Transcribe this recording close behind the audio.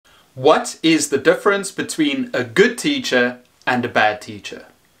What is the difference between a good teacher and a bad teacher?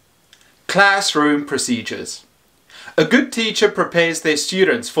 Classroom procedures. A good teacher prepares their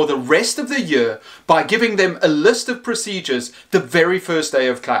students for the rest of the year by giving them a list of procedures the very first day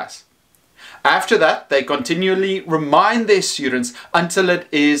of class. After that, they continually remind their students until it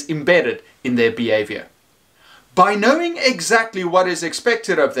is embedded in their behavior. By knowing exactly what is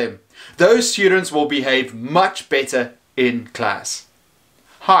expected of them, those students will behave much better in class.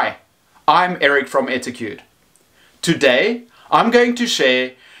 Hi, I'm Eric from Etiquette. Today, I'm going to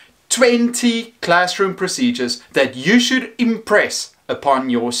share 20 classroom procedures that you should impress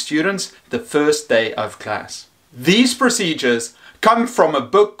upon your students the first day of class. These procedures come from a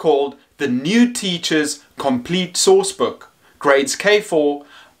book called The New Teacher's Complete Sourcebook, Grades K4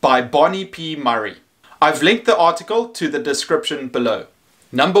 by Bonnie P. Murray. I've linked the article to the description below.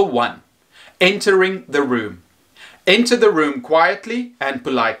 Number 1. Entering the room. Enter the room quietly and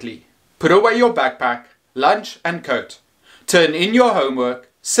politely. Put away your backpack, lunch and coat. Turn in your homework,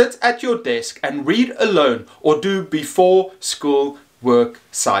 sit at your desk and read alone or do before school work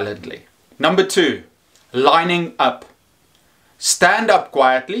silently. Number 2. Lining up. Stand up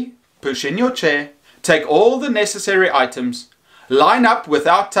quietly, push in your chair, take all the necessary items, line up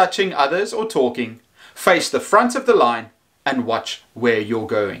without touching others or talking, face the front of the line and watch where you're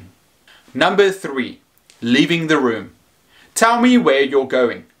going. Number 3. Leaving the room. Tell me where you're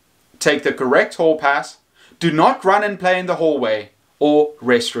going. Take the correct hall pass. Do not run and play in the hallway or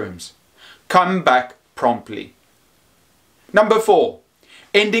restrooms. Come back promptly. Number 4.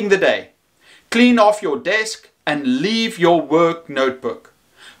 Ending the day. Clean off your desk and leave your work notebook.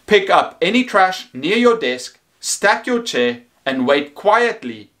 Pick up any trash near your desk, stack your chair and wait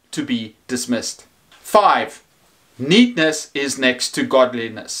quietly to be dismissed. 5. Neatness is next to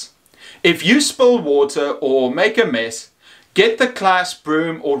godliness. If you spill water or make a mess, get the class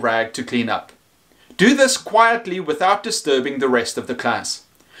broom or rag to clean up. Do this quietly without disturbing the rest of the class.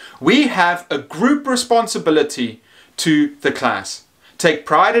 We have a group responsibility to the class. Take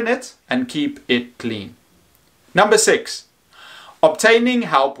pride in it and keep it clean. Number 6. Obtaining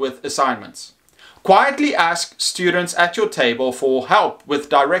help with assignments. Quietly ask students at your table for help with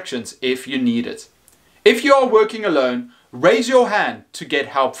directions if you need it. If you are working alone, raise your hand to get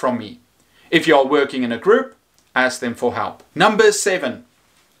help from me. If you are working in a group, ask them for help. Number 7.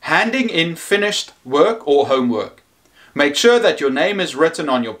 Handing in finished work or homework. Make sure that your name is written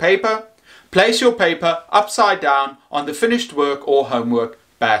on your paper. Place your paper upside down on the finished work or homework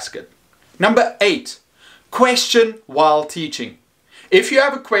basket. Number 8. Question while teaching. If you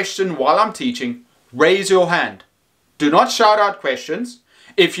have a question while I'm teaching, raise your hand. Do not shout out questions.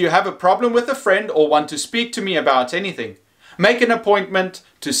 If you have a problem with a friend or want to speak to me about anything, make an appointment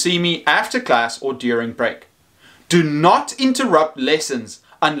to see me after class or during break. Do not interrupt lessons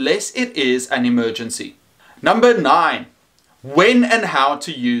unless it is an emergency. Number 9. When and how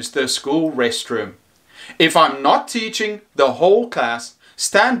to use the school restroom. If I'm not teaching the whole class,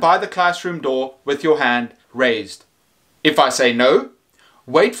 stand by the classroom door with your hand raised. If I say no,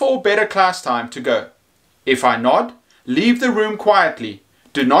 wait for better class time to go. If I nod, leave the room quietly.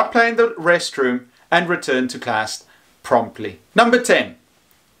 Do not play in the restroom and return to class promptly. Number 10.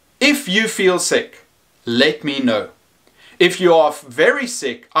 If you feel sick, let me know. If you are very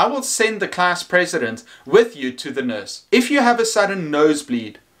sick, I will send the class president with you to the nurse. If you have a sudden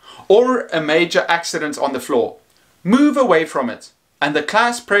nosebleed or a major accident on the floor, move away from it and the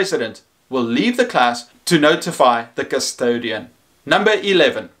class president will leave the class to notify the custodian. Number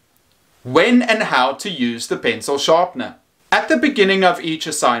 11. When and how to use the pencil sharpener. At the beginning of each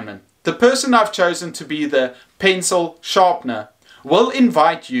assignment, the person I've chosen to be the pencil sharpener will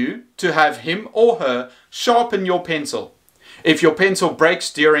invite you to have him or her sharpen your pencil. If your pencil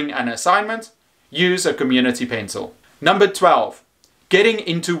breaks during an assignment, use a community pencil. Number 12. Getting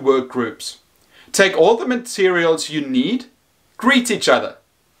into work groups. Take all the materials you need, greet each other,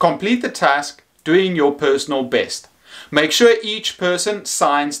 complete the task doing your personal best. Make sure each person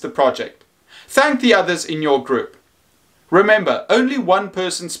signs the project. Thank the others in your group. Remember, only one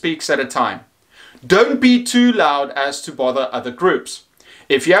person speaks at a time. Don't be too loud as to bother other groups.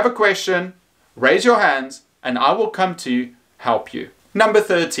 If you have a question, raise your hands and I will come to help you. Number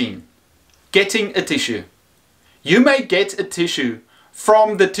 13. Getting a tissue. You may get a tissue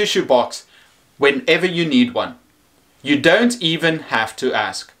from the tissue box whenever you need one. You don't even have to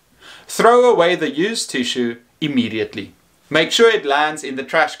ask. Throw away the used tissue immediately. Make sure it lands in the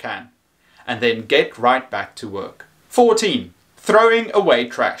trash can and then get right back to work. 14. Throwing away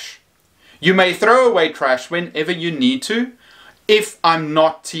trash. You may throw away trash whenever you need to if I'm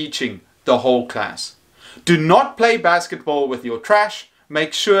not teaching the whole class. Do not play basketball with your trash,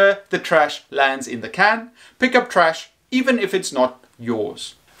 make sure the trash lands in the can. Pick up trash even if it's not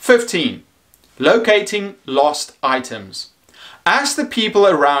yours. 15. Locating lost items. Ask the people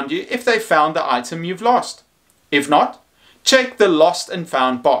around you if they found the item you've lost. If not, check the lost and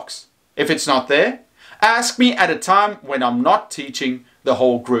found box. If it's not there, ask me at a time when I'm not teaching the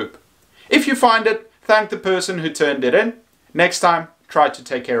whole group. If you find it, thank the person who turned it in. Next time, try to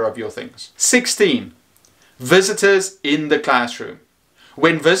take care of your things. 16. Visitors in the classroom.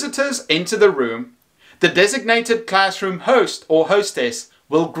 When visitors enter the room, the designated classroom host or hostess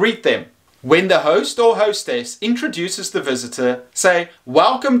will greet them. When the host or hostess introduces the visitor, say,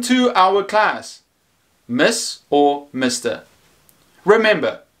 "Welcome to our class, Miss or Mr."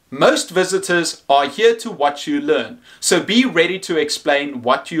 Remember, most visitors are here to watch you learn, so be ready to explain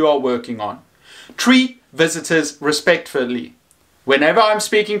what you are working on. Treat visitors respectfully. Whenever I'm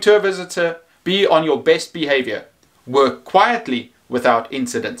speaking to a visitor, be on your best behavior. Work quietly without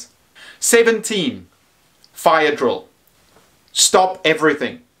incident. 17. Fire drill. Stop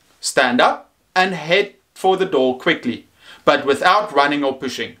everything. Stand up and head for the door quickly, but without running or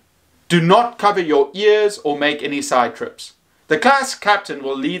pushing. Do not cover your ears or make any side trips. The class captain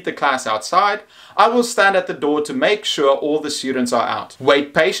will lead the class outside. I will stand at the door to make sure all the students are out.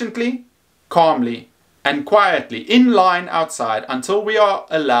 Wait patiently, calmly, and quietly in line outside until we are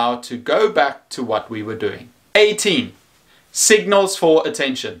allowed to go back to what we were doing. 18. Signals for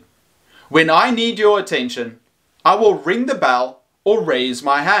attention. When I need your attention, I will ring the bell or raise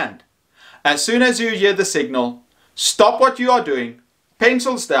my hand. As soon as you hear the signal, stop what you are doing,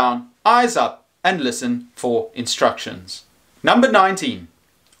 pencils down, eyes up, and listen for instructions. Number 19.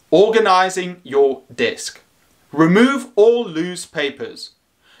 Organizing your desk. Remove all loose papers.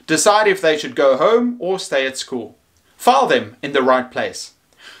 Decide if they should go home or stay at school. File them in the right place.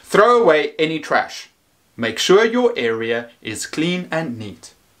 Throw away any trash. Make sure your area is clean and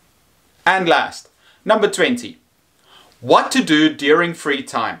neat. And last, number 20. What to do during free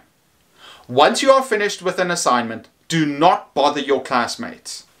time. Once you are finished with an assignment, do not bother your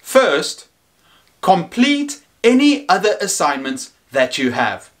classmates. First, complete any other assignments that you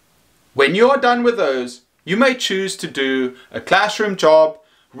have. When you are done with those, you may choose to do a classroom job,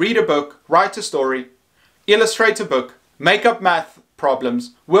 read a book, write a story, illustrate a book, make up math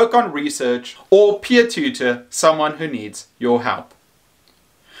problems, work on research, or peer tutor someone who needs your help.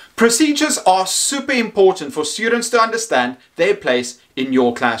 Procedures are super important for students to understand their place in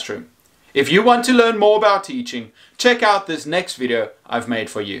your classroom. If you want to learn more about teaching, check out this next video I've made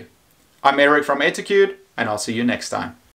for you. I'm Eric from Etiquette, and I'll see you next time.